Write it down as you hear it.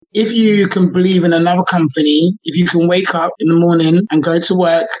if you can believe in another company, if you can wake up in the morning and go to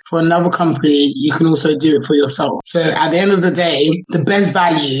work for another company, you can also do it for yourself. So at the end of the day, the best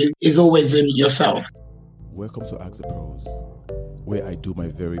value is always in yourself. Welcome to Ask the Pros, where I do my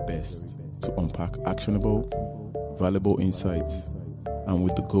very best to unpack actionable, valuable insights, and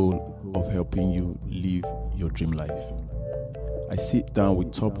with the goal of helping you live your dream life. I sit down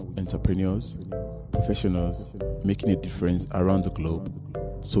with top entrepreneurs, professionals making a difference around the globe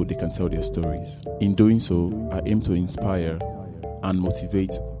so they can tell their stories. In doing so, I aim to inspire and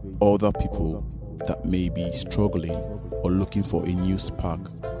motivate other people that may be struggling or looking for a new spark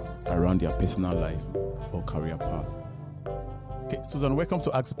around their personal life or career path. Okay, Susan, welcome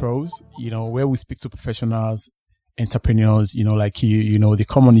to Ask the Pros, where we speak to professionals, entrepreneurs, like you, they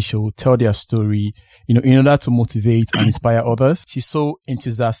come on the show, tell their story, in order to motivate and inspire others. She's so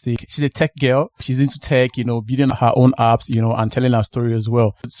enthusiastic. She's a tech girl. She's into tech, building her own apps, and telling her story as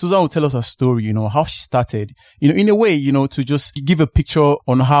well. Susan will tell us her story, how she started, in a way, to just give a picture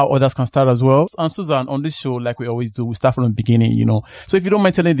on how others can start as well. And Susan, on this show, like we always do, we start from the beginning, So if you don't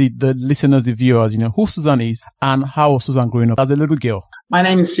mind telling the listeners, the viewers, who Susan is and how was Susan growing up as a little girl. My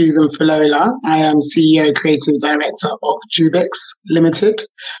name is Susan Falola. I am CEO, Creative Director of Jubix Limited,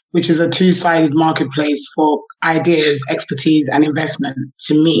 which is a two-sided marketplace for ideas, expertise, and investment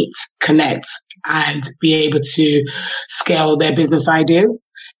to meet, connect, and be able to scale their business ideas.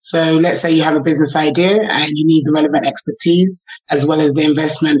 So let's say you have a business idea and you need the relevant expertise as well as the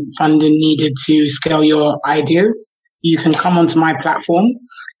investment funding needed to scale your ideas. You can come onto my platform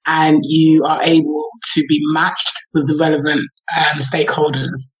and you are able to be matched with the relevant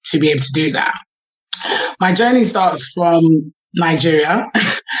stakeholders to be able to do that. My journey starts from Nigeria,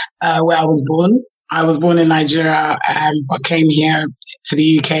 where I was born. I was born in Nigeria, but came here to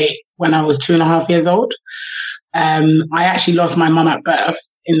the UK when I was 2.5 years old. I actually lost my mum at birth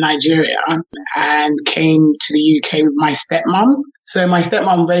in Nigeria and came to the UK with my stepmom. So my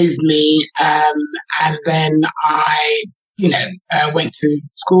stepmom raised me, and then I went to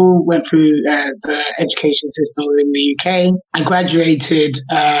school, went through the education system within the UK. I graduated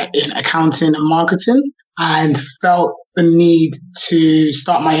in accounting and marketing and felt the need to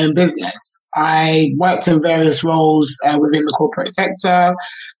start my own business. I worked in various roles within the corporate sector,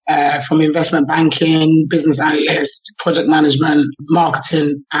 from investment banking, business analyst, project management,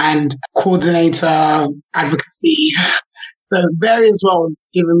 marketing, and coordinator, advocacy. So various roles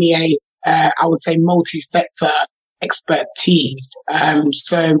giving me I would say, multi-sector expertise.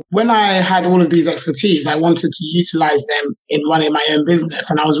 So when I had all of these expertise, I wanted to utilize them in running my own business.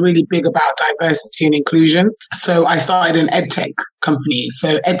 And I was really big about diversity and inclusion. So I started an EdTech company.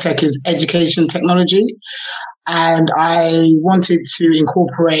 So EdTech is education technology. And I wanted to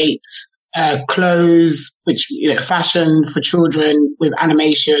incorporate clothes, which, fashion for children with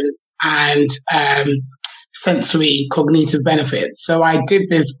animation and sensory cognitive benefits. So I did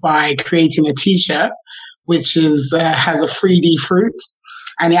this by creating a t-shirt which is has a 3D fruit,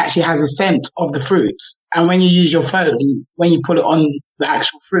 and it actually has a scent of the fruit. And when you use your phone, when you put it on the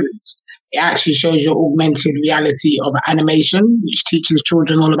actual fruit, it actually shows your augmented reality of animation, which teaches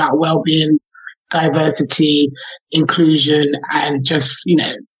children all about well-being, diversity, inclusion, and just,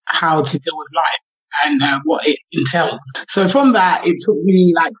 how to deal with life and what it entails. So from that, it took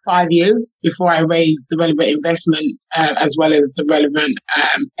me like 5 years before I raised the relevant investment as well as the relevant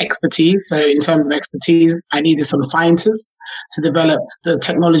expertise. So in terms of expertise, I needed some scientists to develop the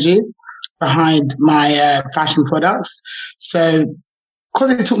technology behind my fashion products. So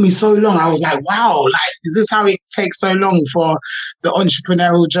because it took me so long, I was like, wow, is this how it takes so long for the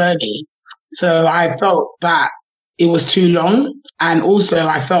entrepreneurial journey? So I felt that it was too long. And also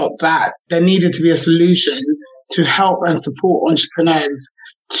I felt that there needed to be a solution to help and support entrepreneurs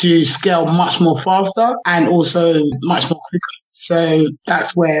to scale much more faster and also much more quickly. So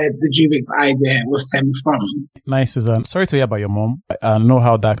that's where the Jubix idea was stemmed from. Nice, Susan. Sorry to hear about your mom. I know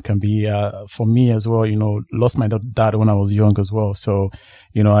how that can be for me as well. Lost my dad when I was young as well. So,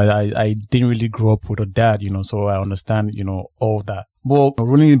 I didn't really grow up with a dad, so I understand, all that. Well,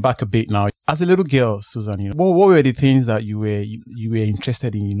 rolling back a bit now, as a little girl, Susan, what were the things that you were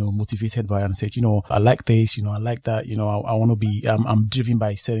interested in, motivated by and said, I like this, I like that, I want to be, I'm driven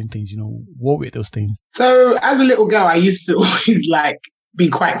by certain things, what were those things? So as a little girl, I used to always be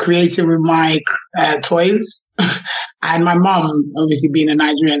quite creative with my toys. And my mum, obviously being a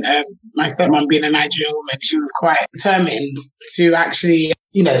Nigerian, my stepmom being a Nigerian woman, she was quite determined to actually,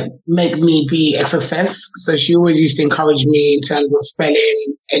 make me be a success. So she always used to encourage me in terms of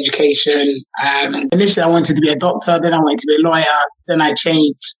spelling, education. Initially, I wanted to be a doctor, then I wanted to be a lawyer, then I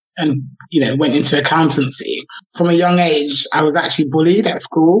changed and, went into accountancy. From a young age, I was actually bullied at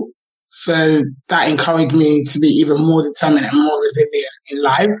school. So that encouraged me to be even more determined and more resilient in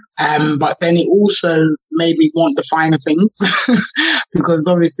life. But then it also made me want the finer things because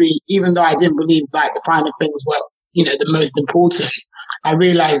obviously, even though I didn't believe like the finer things were, the most important, I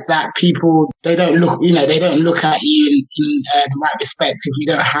realized that people, they don't look at you in the right respect if you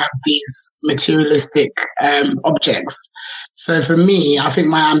don't have these materialistic objects. So for me, I think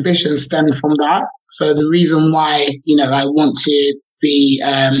my ambition stemmed from that. So the reason why, I want to be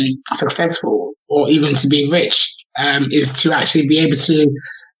successful or even to be rich is to actually be able to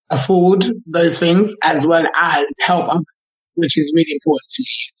afford those things as well as help others, which is really important to me.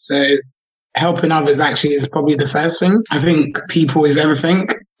 So helping others actually is probably the first thing. I think people is everything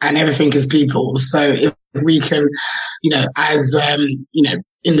and everything is people. So if we can, as,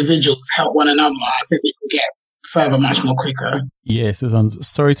 individuals help one another, I think we can get further much more quicker. Yeah, Susan,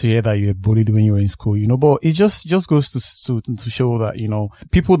 sorry to hear that you were bullied when you were in school, but it just goes to show that,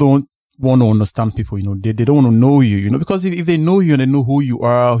 people don't want to understand people, they don't want to know you, because if they know you and they know who you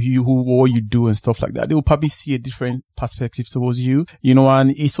are, what you do and stuff like that, they will probably see a different perspective towards you,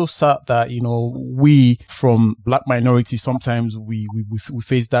 and it's so sad that, we from Black minorities, sometimes we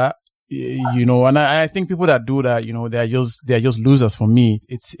face that. And I think people that do that, they're just losers for me.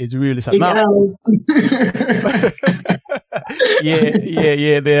 It's really sad.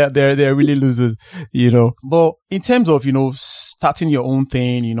 Yeah, they're really losers, But in terms of, starting your own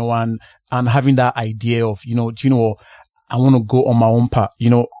thing, and having that idea of, I want to go on my own path,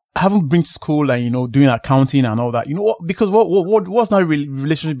 haven't been to school and, doing accounting and all that, because what's that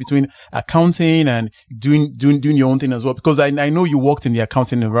relationship between accounting and doing your own thing as well? Because I know you worked in the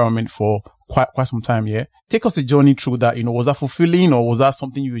accounting environment for quite some time. Yeah. Take us a journey through that. Was that fulfilling or was that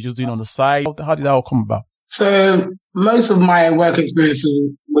something you were just doing on the side? How did that all come about? So most of my work experience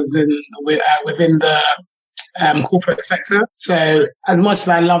was within the corporate sector. So as much as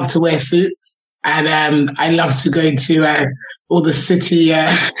I love to wear suits and I love to go to all the city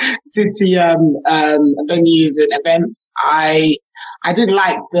venues and events, I didn't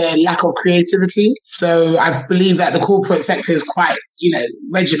like the lack of creativity. So I believe that the corporate sector is quite,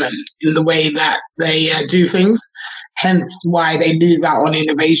 regimented in the way that they do things, hence why they lose out on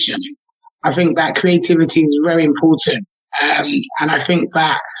innovation. I think that creativity is very important. And I think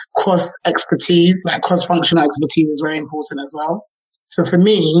that cross-functional expertise is very important as well. So for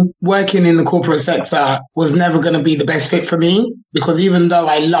me, working in the corporate sector was never going to be the best fit for me because even though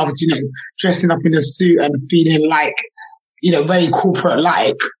I loved, dressing up in a suit and feeling like, very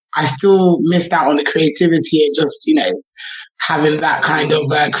corporate-like, I still missed out on the creativity and just, having that kind of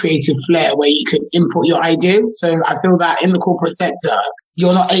creative flair where you can input your ideas. So I feel that in the corporate sector,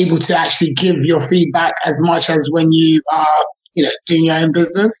 you're not able to actually give your feedback as much as when you are doing your own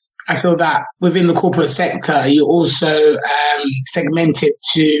business. I feel that within the corporate sector, you're also segmented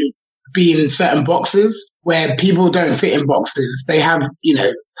to be in certain boxes where people don't fit in boxes. They have,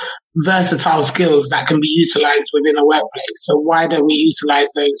 versatile skills that can be utilized within a workplace. So why don't we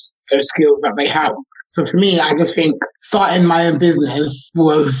utilize those skills that they have? So for me, I just think starting my own business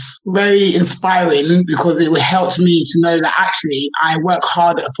was very inspiring because it helped me to know that actually I work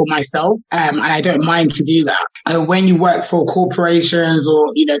harder for myself and I don't mind to do that. When you work for corporations or,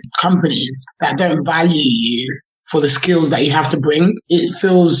 companies that don't value you for the skills that you have to bring, it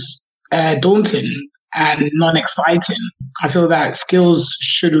feels daunting and non-exciting. I feel that skills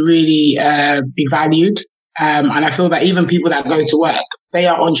should really be valued. And I feel that even people that go to work, they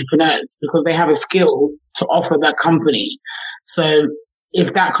are entrepreneurs because they have a skill to offer that company. So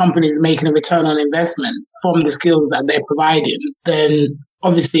if that company is making a return on investment from the skills that they're providing, then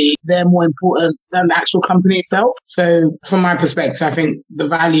obviously they're more important than the actual company itself. So from my perspective, I think the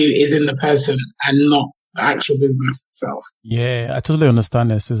value is in the person and not the actual business itself. Yeah, I totally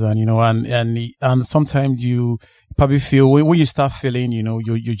understand that, Susan, and sometimes you probably feel when you start feeling,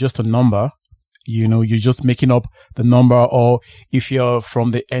 you're just a number. You're just making up the number, or if you're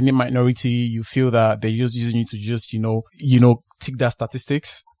from any minority, you feel that they're just using you to just, tick that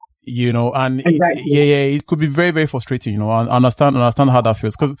statistics, and exactly. It could be very, very frustrating, I understand how that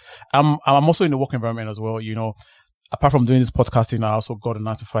feels. Cause I'm also in the work environment as well, apart from doing this podcasting, I also got a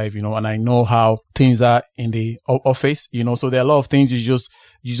 9 to 5, and I know how things are in the office, so there are a lot of things you just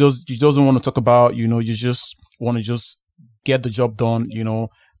don't want to talk about, you just want to just get the job done,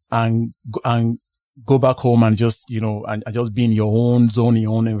 and go back home and just, and just be in your own zone,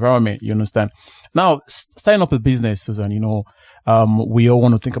 your own environment. You understand? Now, starting up a business, Susan, we all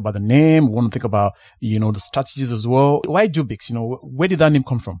want to think about the name. We want to think about, the strategies as well. Why Jubix? Where did that name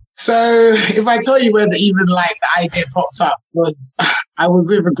come from? So if I tell you where the idea popped up was, I was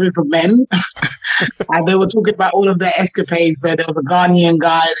with a group of men and they were talking about all of their escapades. So there was a Ghanaian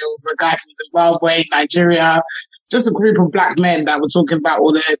guy, there was a guy from Zimbabwe, Nigeria, just a group of black men that were talking about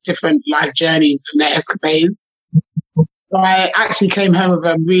all their different life journeys and their escapades. So I actually came home with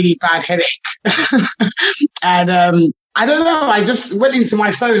a really bad headache. And I don't know, I just went into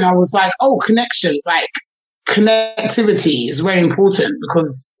my phone. I was like, oh, connections, like connectivity is very important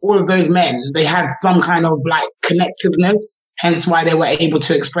because all of those men, they had some kind of like connectiveness, hence why they were able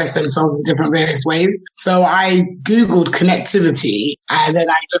to express themselves in different various ways. So I Googled connectivity and then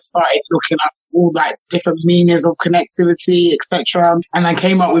I just started looking up all like different meanings of connectivity, etc. And I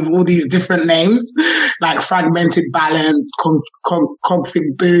came up with all these different names, like fragmented balance,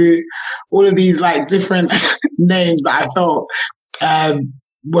 config boo, all of these like different names that I thought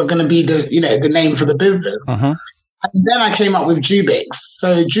were going to be the name for the business. Uh-huh. And then I came up with Jubix.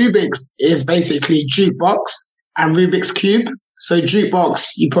 So Jubix is basically jukebox and Rubik's Cube. So jukebox,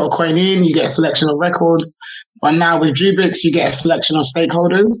 you put a coin in, you get a selection of records. But now with Jubix, you get a selection of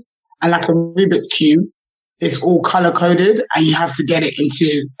stakeholders. And like a Rubik's Cube, it's all color coded and you have to get it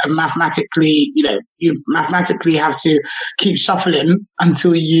into a you mathematically have to keep shuffling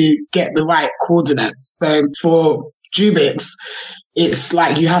until you get the right coordinates. So for Jubix, it's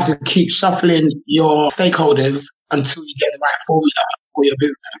like you have to keep shuffling your stakeholders until you get the right formula for your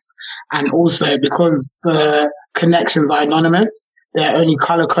business. And also because the connections are anonymous, they're only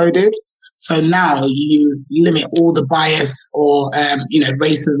color coded. So now you limit all the bias or,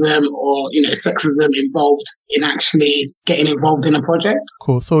 racism or, sexism involved in actually getting involved in a project.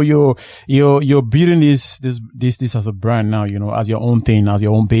 Cool. So you're building this as a brand now, as your own thing, as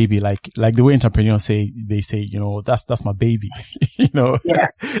your own baby, like the way entrepreneurs say, that's my baby, Yeah.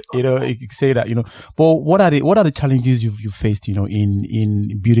 You can say that, but what are the challenges you've faced,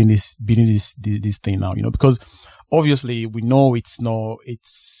 in building this thing now, because obviously we know it's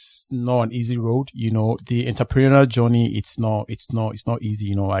not an easy road, the entrepreneurial journey, it's not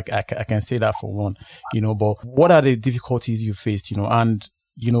easy, I can say that for one, but what are the difficulties you faced, and,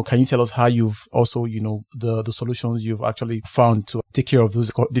 can you tell us how you've also, the solutions you've actually found to take care of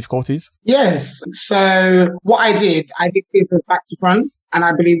those difficulties? Yes. So what I did business back to front, and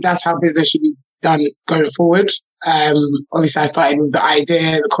I believe that's how business should be done going forward. Obviously I started with the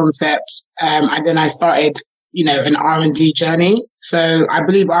idea, the concept, and then I started an R&D journey. So I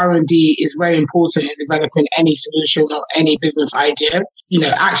believe R&D is very important in developing any solution or any business idea.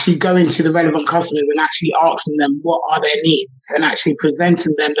 Actually going to the relevant customers and actually asking them what are their needs and actually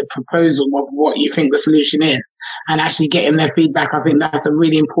presenting them the proposal of what you think the solution is and actually getting their feedback. I think that's a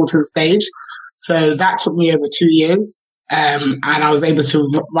really important stage. So that took me over 2 years. And I was able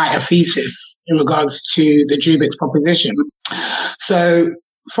to write a thesis in regards to the Jubix proposition. So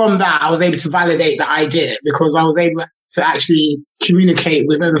from that, I was able to validate the idea because I was able to actually communicate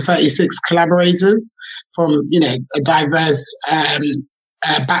with over 36 collaborators from, a diverse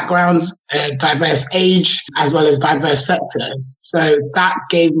background, a diverse age, as well as diverse sectors. So that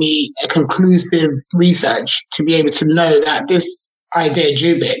gave me a conclusive research to be able to know that this idea,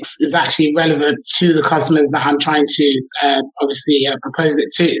 Jubix, is actually relevant to the customers that I'm trying to propose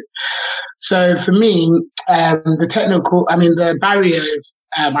it to. So for me, the barriers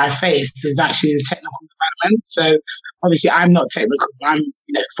I faced is actually the technical development. So obviously I'm not technical. I'm,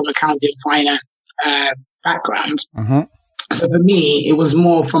 from accounting, finance background. Mm-hmm. So for me, it was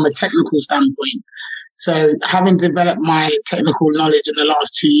more from a technical standpoint. So having developed my technical knowledge in the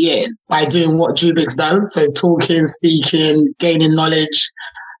last 2 years by doing what Jubix does, so talking, speaking, gaining knowledge,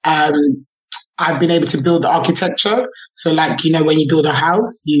 I've been able to build the architecture. So when you build a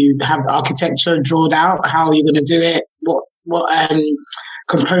house, you have the architecture drawn out, how you're going to do it, what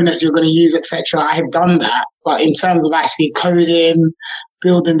components you're going to use, etc. I have done that. But in terms of actually coding,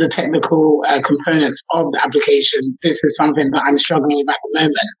 building the technical components of the application, this is something that I'm struggling with at the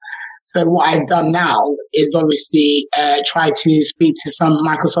moment. So what I've done now is obviously try to speak to some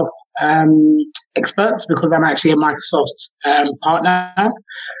Microsoft experts because I'm actually a Microsoft partner.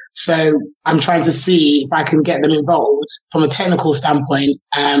 So I'm trying to see if I can get them involved from a technical standpoint,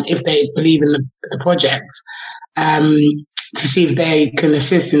 if they believe in the project, to see if they can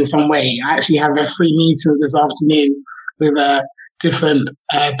assist in some way. I actually have a free meeting this afternoon with different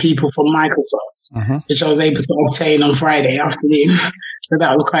people from Microsoft, uh-huh. which I was able to obtain on Friday afternoon. So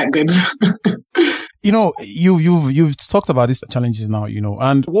that was quite good. you've talked about these challenges now,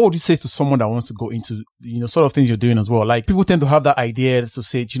 and what would you say to someone that wants to go into, sort of things you're doing as well? Like, people tend to have that idea to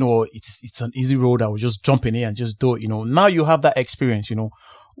say, it's an easy road. I will just jump in here and just do it. Now you have that experience,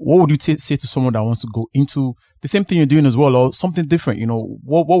 what would you say to someone that wants to go into the same thing you're doing as well, or something different?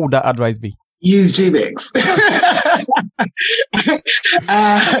 What would that advice be? Use Jubix.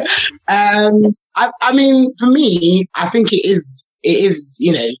 I mean, for me, I think it is,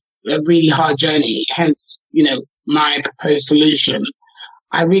 a really hard journey. Hence, my proposed solution.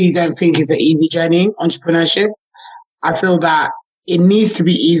 I really don't think it's an easy journey, entrepreneurship. I feel that it needs to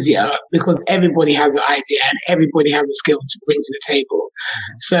be easier because everybody has an idea and everybody has a skill to bring to the table.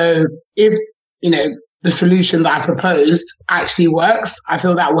 So if, the solution that I proposed actually works, I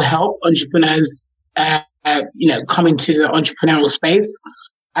feel that will help entrepreneurs, come into the entrepreneurial space.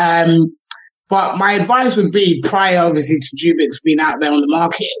 But my advice would be, prior obviously to Jubix being out there on the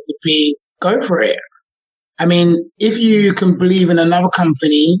market, would be go for it. I mean, if you can believe in another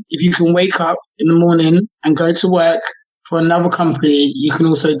company, if you can wake up in the morning and go to work for another company, you can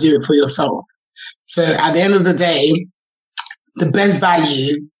also do it for yourself. So at the end of the day, the best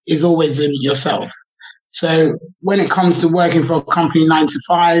value is always in yourself. So when it comes to working for a company 9 to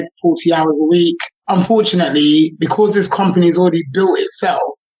 5, 40 hours a week, unfortunately, because this company has already built itself,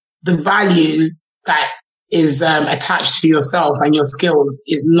 the value that is attached to yourself and your skills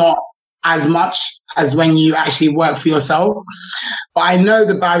is not as much as when you actually work for yourself. But I know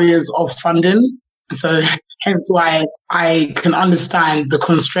the barriers of funding. So hence why I can understand the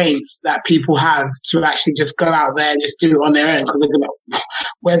constraints that people have to actually just go out there and just do it on their own, because they're going to,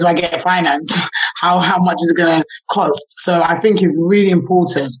 where do I get finance? How much is it going to cost? So I think it's really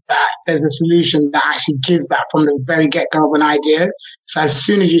important that there's a solution that actually gives that from the very get-go of an idea. So as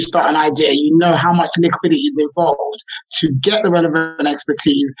soon as you start an idea, you know how much liquidity is involved to get the relevant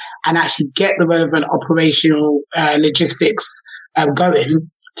expertise and actually get the relevant operational logistics going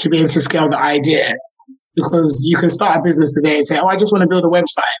to be able to scale the idea. Because you can start a business today and say, I just want to build a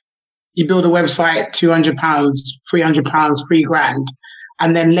website. You build a website, £200, £300, $3,000.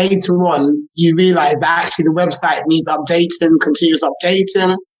 And then later on, you realize that actually the website needs updating, continuous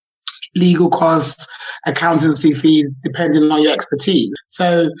updating, legal costs, accountancy fees, depending on your expertise.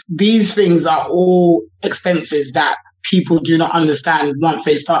 So these things are all expenses that people do not understand once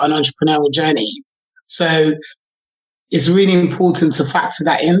they start an entrepreneurial journey. So it's really important to factor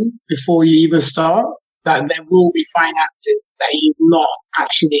that in before you even start, that there will be finances that you've not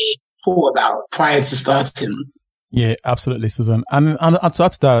actually thought about prior to starting. Yeah, absolutely, Susan. And to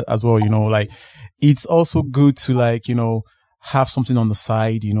add to that as well, it's also good to have something on the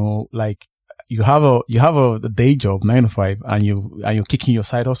side, like you have a day job, 9 to 5, and you're kicking your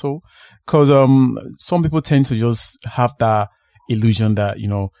side also. Cause, some people tend to just have that illusion that,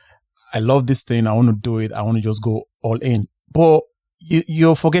 I love this thing. I want to do it. I want to just go all in. But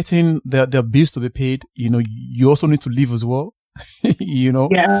you're forgetting there are bills to be paid. You also need to live as well.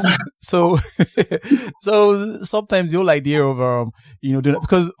 Yeah. So sometimes the whole idea of, doing that,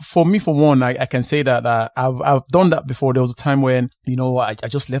 because for me, for one, I can say that, I've done that before. There was a time when, I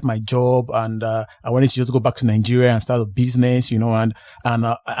just left my job and, I wanted to just go back to Nigeria and start a business, and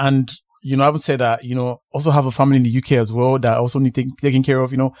I would say that, also have a family in the UK as well that I also need taken care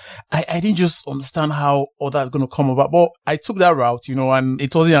of, I didn't just understand how all that's going to come about, but I took that route, and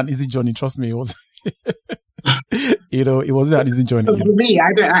it wasn't an easy journey. Trust me, it was, it wasn't an easy journey. So for me,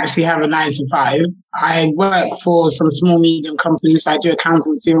 I don't actually have a 9 to 5. I work for some small, medium companies. I do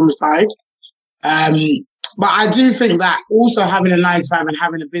accountancy on the side. But I do think that also having a 9 to 5 and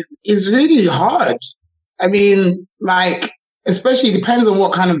having a business is really hard. I mean, especially depends on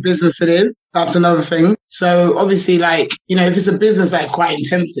what kind of business it is. That's another thing. So obviously, if it's a business that's quite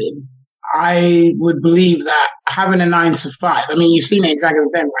intensive, I would believe that having a 9 to 5, I mean, you've seen it exactly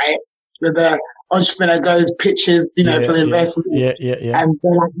then, right? Where the entrepreneur goes, pitches, for the investment. Yeah. And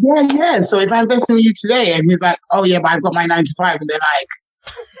they're like, yeah. So if I invest in you today, and he's like, oh yeah, but I've got my 9 to 5. And they're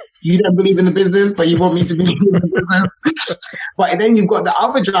like, you don't believe in the business, but you want me to believe in the business. But then you've got the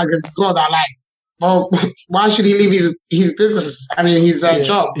other dragons as well that are like, well, why should he leave his business? I mean, his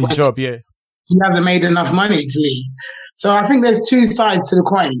job. His job, yeah. He hasn't made enough money to leave. So I think there's two sides to the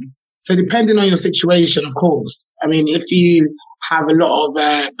coin. So depending on your situation, of course. I mean, if you have a lot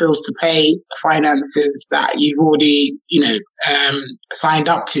of bills to pay, finances that you've already, signed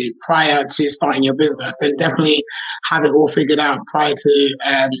up to prior to starting your business, then definitely have it all figured out prior to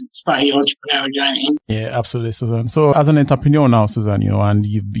starting your entrepreneurial journey. Yeah, absolutely, Susan. So as an entrepreneur now, Susan, and you're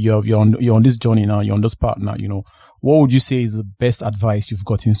on this journey now, you're on this path now, what would you say is the best advice you've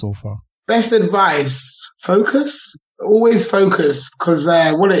gotten so far? Best advice, focus. always focus, because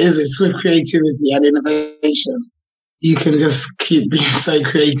what it is with creativity and innovation, you can just keep being so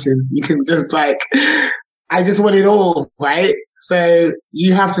creative. You can just I just want it all, right? So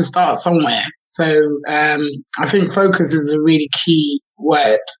you have to start somewhere. So I think focus is a really key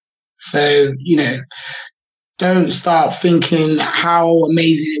word. So, don't start thinking how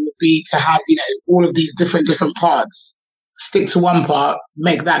amazing it would be to have, all of these different parts. Stick to one part,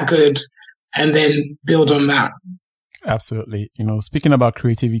 make that good, and then build on that. Absolutely. Speaking about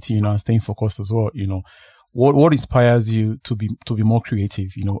creativity, and staying focused as well, what inspires you to be more creative,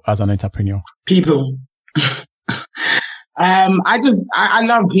 as an entrepreneur? People. I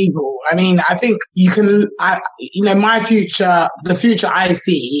love people. I mean, I think the future I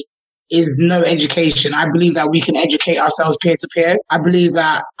see is no education. I believe that we can educate ourselves peer to peer. I believe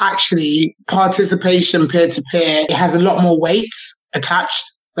that actually participation peer to peer, it has a lot more weight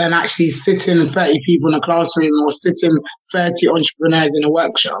attached than actually sitting 30 people in a classroom or sitting 30 entrepreneurs in a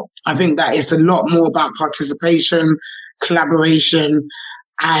workshop. I think that it's a lot more about participation, collaboration,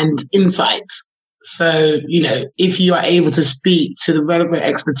 and insights. So, if you are able to speak to the relevant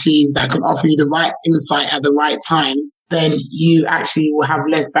expertise that can offer you the right insight at the right time, then you actually will have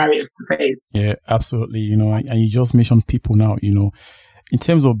less barriers to face. Yeah, absolutely. And you just mentioned people now, in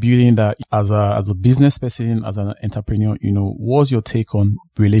terms of building that as a business person, as an entrepreneur, what's your take on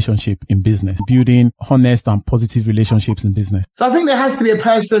relationship in business, building honest and positive relationships in business? So I think there has to be a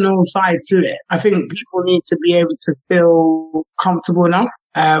personal side to it. I think people need to be able to feel comfortable enough.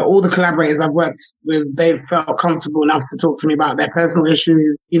 All the collaborators I've worked with, they've felt comfortable enough to talk to me about their personal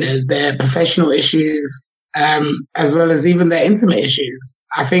issues, their professional issues, as well as even their intimate issues.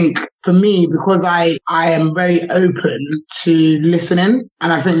 I think for me, because I am very open to listening,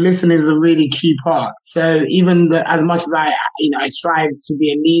 and I think listening is a really key part. So even as much as I strive to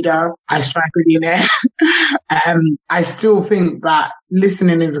be a leader, I strive to be there, I still think that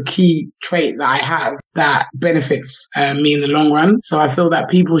listening is a key trait that I have that benefits me in the long run. So I feel that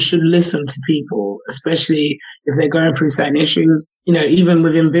people should listen to people, especially if they're going through certain issues, even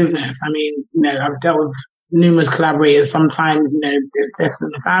within business. I mean, I've dealt with numerous collaborators. Sometimes, there's deaths in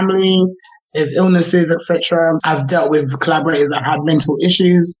the family, there's illnesses, etc. I've dealt with collaborators that had mental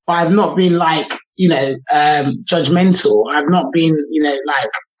issues, but I've not been judgmental. I've not been,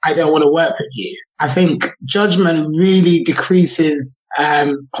 I don't want to work with you. I think judgment really decreases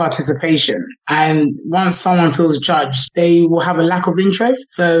participation. And once someone feels judged, they will have a lack of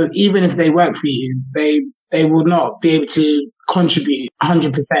interest. So even if they work for you, they will not be able to contribute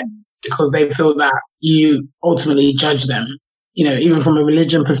 100%. Because they feel that you ultimately judge them. Even from a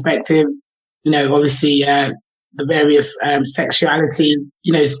religion perspective, obviously, the various sexualities,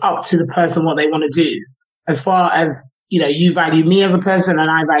 it's up to the person what they want to do. As far as, you value me as a person and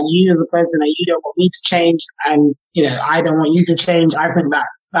I value you as a person, and you don't want me to change and, I don't want you to change, I think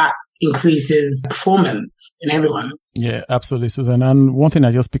that increases performance in everyone. Yeah, absolutely, Susan. And one thing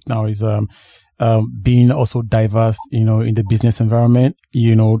I just picked now is, being also diverse, in the business environment,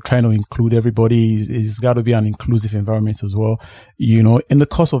 trying to include everybody. It's got to be an inclusive environment as well. In the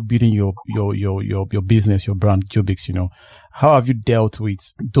course of building your business, your brand, Jubix, how have you dealt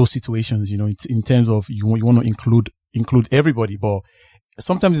with those situations, in terms of you want to include everybody, but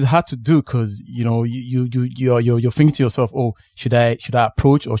sometimes it's hard to do because, you're thinking to yourself, oh, should I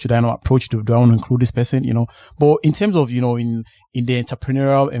approach or should I not approach? Do I want to include this person? But in terms of, in the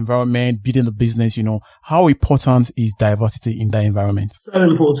entrepreneurial environment, building the business, how important is diversity in that environment? So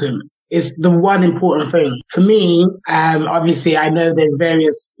important. It's the one important thing. For me, obviously, I know there's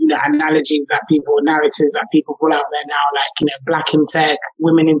various, analogies narratives that people put out there now, like, black in tech,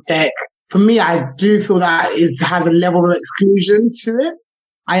 women in tech. For me, I do feel that it has a level of exclusion to it.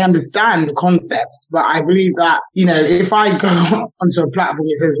 I understand the concepts, but I believe that, if I go onto a platform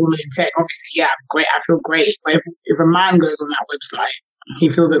that says women in tech, obviously, yeah, I'm great. I feel great. But if a man goes on that website, he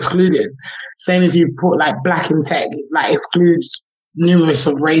feels excluded. Same if you put black in tech, excludes numerous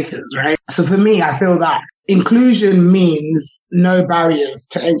of races, right? So for me, I feel that inclusion means no barriers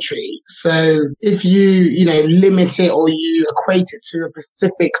to entry. So if you, limit it or you equate it to a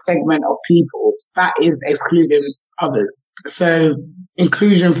specific segment of people, that is excluding others. So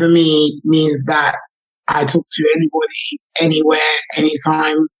inclusion for me means that I talk to anybody, anywhere,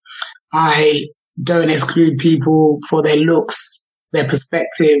 anytime. I don't exclude people for their looks, their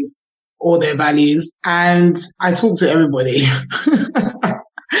perspective, or their values. And I talk to everybody.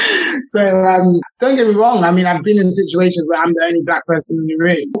 So don't get me wrong. I mean, I've been in situations where I'm the only black person in the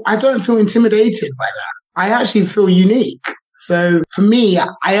room. I don't feel intimidated by that. I actually feel unique. So for me,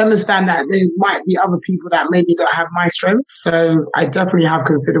 I understand that there might be other people that maybe don't have my strengths. So I definitely have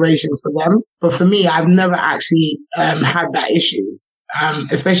considerations for them. But for me, I've never actually had that issue,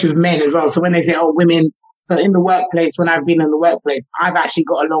 especially with men as well. So when they say, oh, women, so in the workplace, when I've been in the workplace, I've actually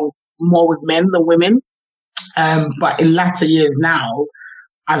got along more with men than women. But in latter years now,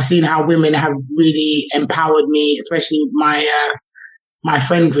 I've seen how women have really empowered me, especially my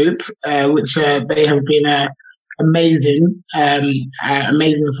friend group, which they have been amazing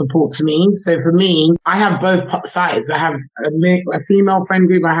support to me. So for me, I have both sides. I have a female friend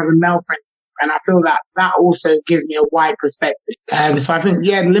group, I have a male friend group, and I feel that also gives me a wide perspective. So I think,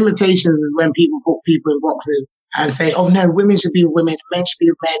 limitations is when people put people in boxes and say, oh no, women should be with women, men should be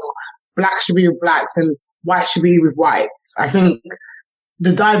with men, or blacks should be with blacks, and whites should be with whites. I think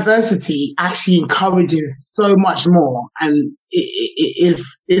the diversity actually encourages so much more, and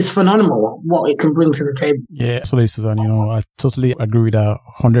it's phenomenal what it can bring to the table. Yeah, absolutely, Susan. I totally agree with that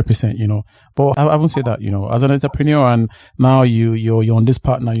 100%, But I won't say that, as an entrepreneur, and now you're on this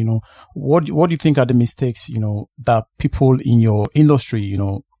part now, what do you think are the mistakes, that people in your industry,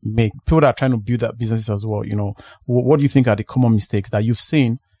 make? People that are trying to build that businesses as well, what do you think are the common mistakes that you've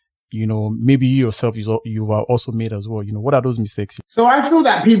seen? Maybe you yourself, you've also made as well. What are those mistakes? So I feel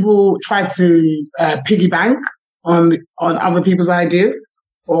that people try to piggy bank on other people's ideas,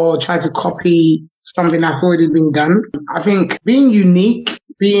 or try to copy something that's already been done. I think being unique,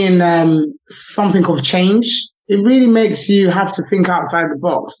 being something of change, it really makes you have to think outside the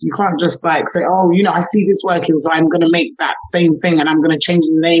box. You can't just say, oh, I see this working, so I'm going to make that same thing, and I'm going to change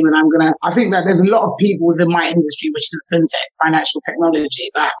the name, and I think that there's a lot of people within my industry, which is fintech, financial technology,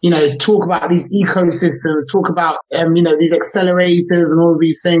 that, talk about these ecosystems, talk about, these accelerators and all of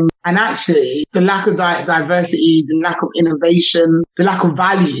these things. And actually, the lack of diversity, the lack of innovation, the lack of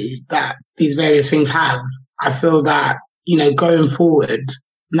value that these various things have, I feel that, going forward,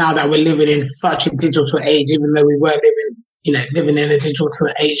 now that we're living in such a digital age, even though we were living in a digital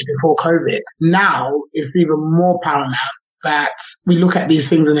age before COVID, now it's even more paramount that we look at these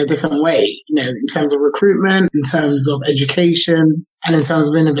things in a different way, in terms of recruitment, in terms of education, and in terms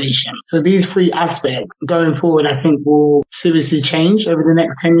of innovation. So these three aspects going forward, I think, will seriously change over the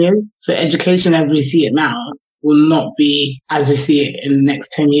next 10 years. So education as we see it now will not be as we see it in the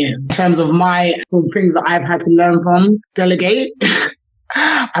next 10 years. In terms of my things that I've had to learn from, delegate.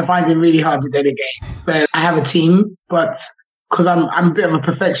 I find it really hard to delegate. So I have a team, but because I'm a bit of a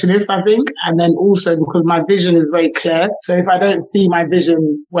perfectionist, I think. And then also because my vision is very clear. So if I don't see my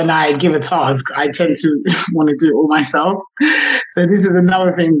vision when I give a task, I tend to want to do it all myself. So this is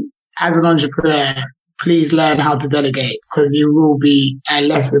another thing as an entrepreneur. Please learn how to delegate, because you will be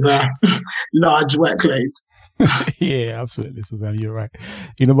left with a large workload. Yeah, absolutely, Susan. You're right.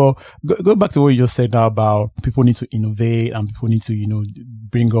 But go back to what you just said now about people need to innovate and people need to,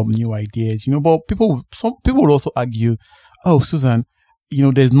 bring up new ideas. But some people will also argue, oh, Susan,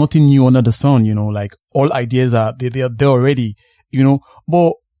 there's nothing new under the sun. Like all ideas are they're there already.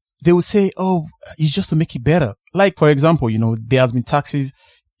 But they will say, oh, it's just to make it better. Like for example, there has been taxis,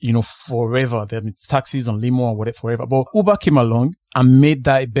 forever. There have been taxis on limo or whatever forever. But Uber came along and made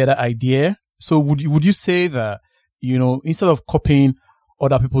that a better idea. So would you say that, instead of copying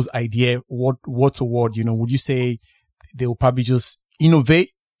other people's idea word to word, would you say they will probably just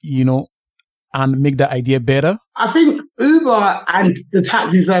innovate, and make that idea better? I think Uber and the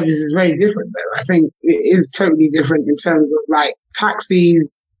taxi service is very different though. I think it is totally different in terms of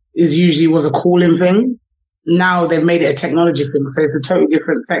taxis was a calling thing. Now they've made it a technology thing. So it's a totally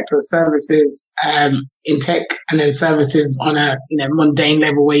different sector of services, in tech, and then services on a, mundane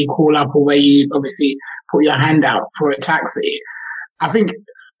level where you call up or where you obviously put your hand out for a taxi. I think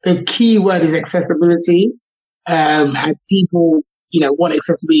the key word is accessibility, and people, want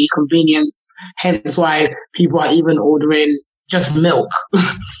accessibility, convenience, hence why people are even ordering just milk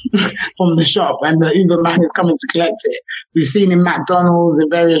from the shop and the Uber man is coming to collect it. We've seen in McDonald's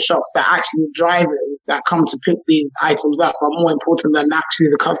and various shops that actually drivers that come to pick these items up are more important than actually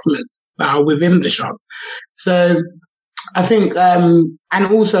the customers that are within the shop. So I think, and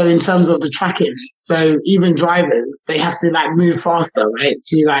also in terms of the tracking, so even drivers, they have to move faster, right,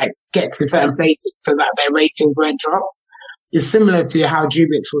 to get to certain places so that their ratings won't drop. It's similar to how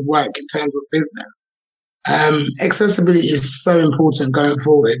Jubix would work in terms of business. Accessibility is so important going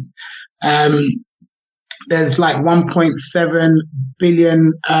forward. There's 1.7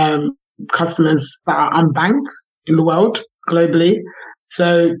 billion customers that are unbanked in the world globally.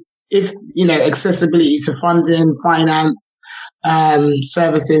 So if, accessibility to funding, finance,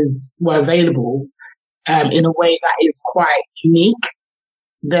 services were available in a way that is quite unique,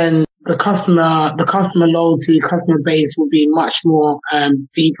 then the customer loyalty, customer base will be much more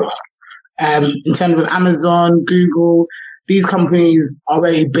deeper. In terms of Amazon, Google, these companies are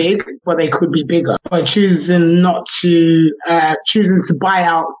very big, but they could be bigger. But choosing to buy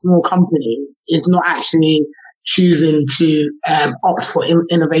out small companies is not actually choosing to opt for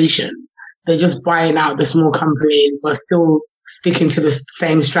innovation. They're just buying out the small companies, but still sticking to the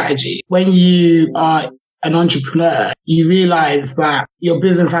same strategy. When you are an entrepreneur, you realize that your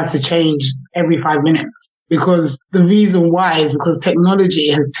business has to change every 5 minutes. Because the reason why is because technology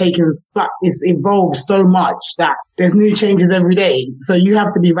has it's evolved so much that there's new changes every day. So you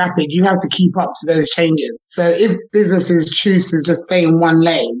have to be rapid. You have to keep up to those changes. So if businesses choose to just stay in one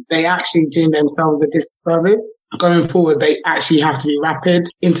lane, they actually do themselves a disservice. Going forward, they actually have to be rapid,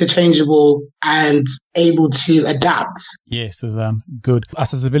 interchangeable, and able to adapt. Yes, Suzanne, good.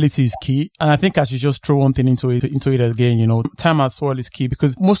 Accessibility is key. And I think I should just throw one thing into it again, time as well is key,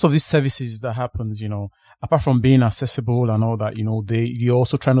 because most of these services that happens, apart from being accessible and all that, you're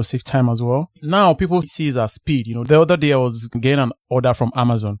also trying to save time as well. Now people see it as speed. The other day I was getting an order from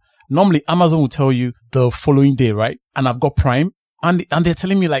Amazon. Normally Amazon will tell you the following day, right? And I've got Prime. And they're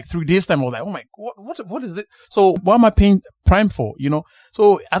telling me like 3 days time. I was like, oh my, what is it? So what am I paying Prime for?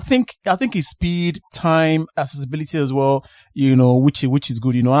 So I think it's speed, time, accessibility as well, which is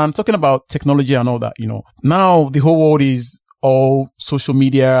good, and I'm talking about technology and all that, now the whole world is all social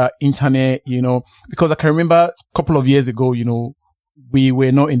media, internet, because I can remember a couple of years ago, we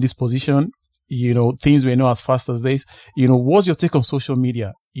were not in this position, things were not as fast as this, what's your take on social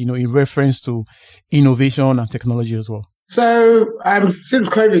media, in reference to innovation and technology as well? So, since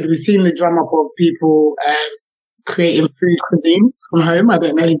COVID, we've seen the drum up of people creating food cuisines from home. I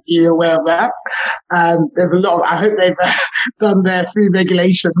don't know if you're aware of that. There's a lot I hope they've done their food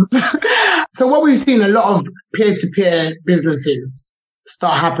regulations. So what we've seen, a lot of peer-to-peer businesses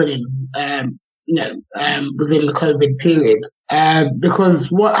start happening, within the COVID period. Because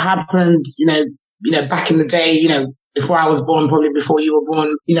what happened, back in the day, before I was born, probably before you were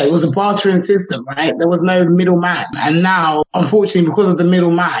born, it was a bartering system, right? There was no middleman. And now, unfortunately, because of the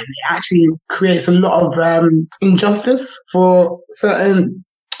middleman, it actually creates a lot of injustice for certain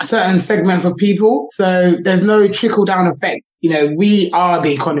segments of people. So there's no trickle down effect. We are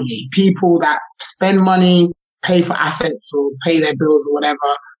the economy. People that spend money, pay for assets or pay their bills or whatever,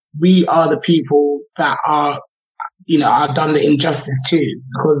 we are the people that are done the injustice to,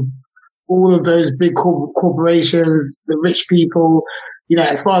 because all of those big corporations, the rich people,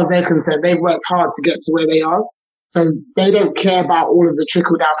 as far as they're concerned, they've worked hard to get to where they are. So they don't care about all of the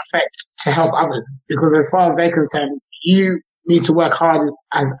trickle down effects to help others, because as far as they're concerned, you need to work hard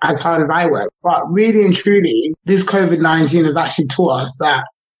as hard as I work. But really and truly, this COVID-19 has actually taught us that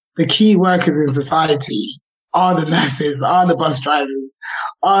the key workers in society are the nurses, are the bus drivers,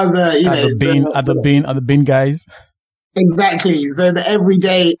 are the bin guys. Exactly. So the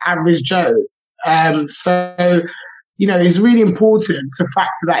everyday average Joe. So, it's really important to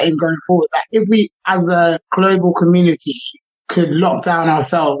factor that in going forward, that if we as a global community could lock down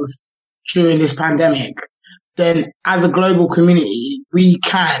ourselves during this pandemic, then as a global community, we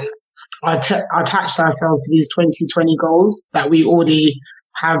can attach ourselves to these 2020 goals that we already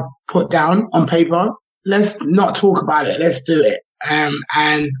have put down on paper. Let's not talk about it. Let's do it. And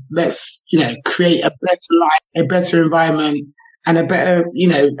let's, create a better life, a better environment, and a better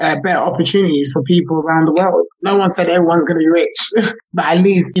opportunities for people around the world. No one said everyone's going to be rich, but at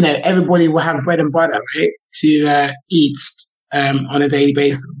least, everybody will have bread and butter, right, to eat on a daily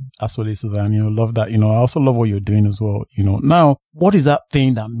basis. Absolutely, Suzanne. Love that. I also love what you're doing as well. Now, what is that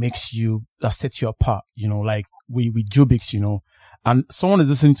thing that that sets you apart? Like with Jubix, and someone is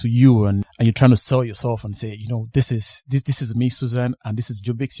listening to you and you're trying to sell yourself and say, this is me, Suzanne, and this is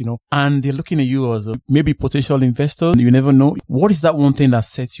Jubix, and they're looking at you as a maybe potential investor. You never know. What is that one thing that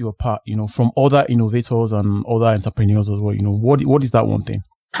sets you apart, from other innovators and other entrepreneurs as well? What is that one thing?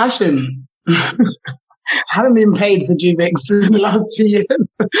 Passion. I haven't been paid for Jubix in the last 2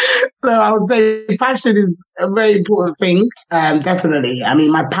 years. So I would say passion is a very important thing. Definitely. I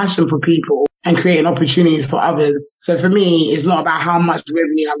mean, my passion for people and creating opportunities for others. So for me, it's not about how much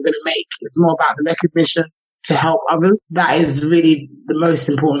revenue I'm going to make. It's more about the recognition to help others. That is really the most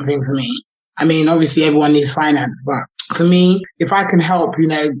important thing for me. I mean, obviously everyone needs finance, but for me, if I can help,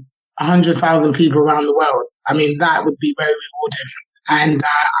 100,000 people around the world, I mean, that would be very rewarding. And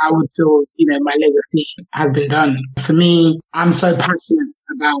I would feel, my legacy has been done. For me, I'm so passionate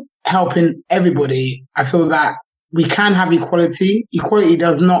about helping everybody. I feel that we can have equality. Equality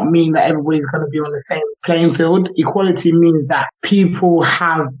does not mean that everybody's going to be on the same playing field. Equality means that people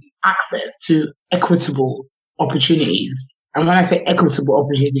have access to equitable opportunities. And when I say equitable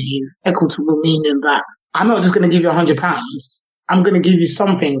opportunities, equitable meaning that I'm not just going to give you £100. I'm going to give you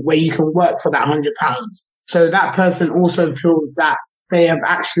something where you can work for that £100. So that person also feels that they have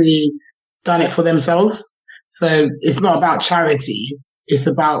actually done it for themselves. So it's not about charity. It's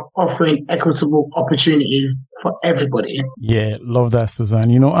about offering equitable opportunities for everybody. Yeah, love that,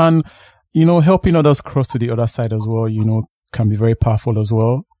 Suzanne. And, helping others cross to the other side as well, can be very powerful as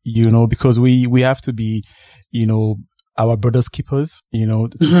well, because we have to be, our brother's keepers,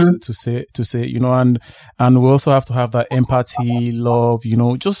 to say, and we also have to have that empathy, love,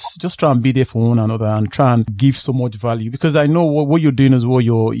 just try and be there for one another and try and give so much value, because I know what you're doing as well.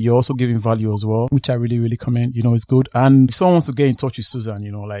 You're also giving value as well, which I really, really commend, it's good. And if someone wants to get in touch with Suzanne,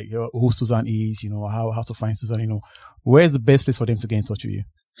 like who Suzanne is, how to find Suzanne, where's the best place for them to get in touch with you?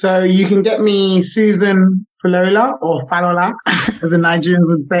 So you can get me Susan Falola, or Falola, as the Nigerians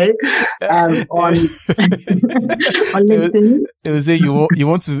would say, on LinkedIn. It will say you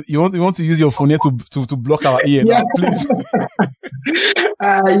want to use your phone here to block our ear. Yeah. Now, please.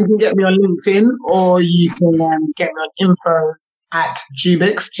 You can get me on LinkedIn, or you can get me on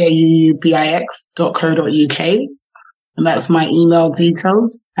info@jubix, JUUBIX.co.uk, and that's my email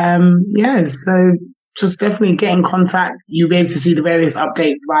details. So just definitely get in contact. You'll be able to see the various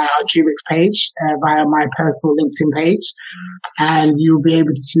updates via our Jubix page, via my personal LinkedIn page. And you'll be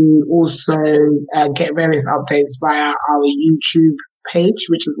able to also get various updates via our YouTube page,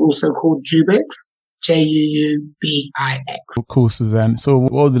 which is also called Jubix, JUUBIX. Cool, Suzanne. So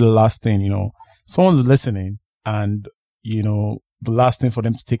what will be the last thing, someone's listening and, the last thing for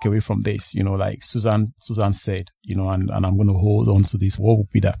them to take away from this, like Suzanne said, and I'm going to hold on to this. What would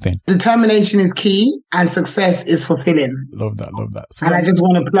be that thing? Determination is key and success is fulfilling. Love that. Suzanne, and I just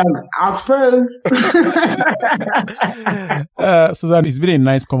want to plug Outpros. Suzanne, it's been a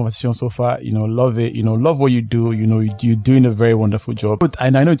nice conversation so far. Love it. Love what you do. You're doing a very wonderful job.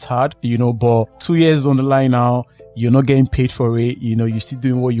 And I know it's hard, but 2 years on the line now, you're not getting paid for it. You're still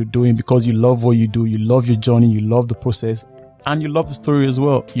doing what you're doing because you love what you do. You love your journey. You love the process. And you love the story as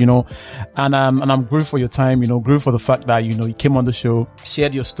well, and I'm grateful for your time, grateful for the fact that, you came on the show,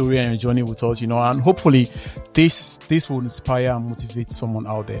 shared your story and your journey with us, and hopefully this will inspire and motivate someone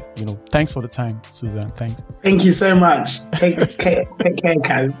out there, Thanks for the time, Suzanne. Thanks. Thank you so much. Take care,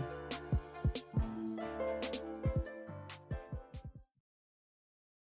 guys.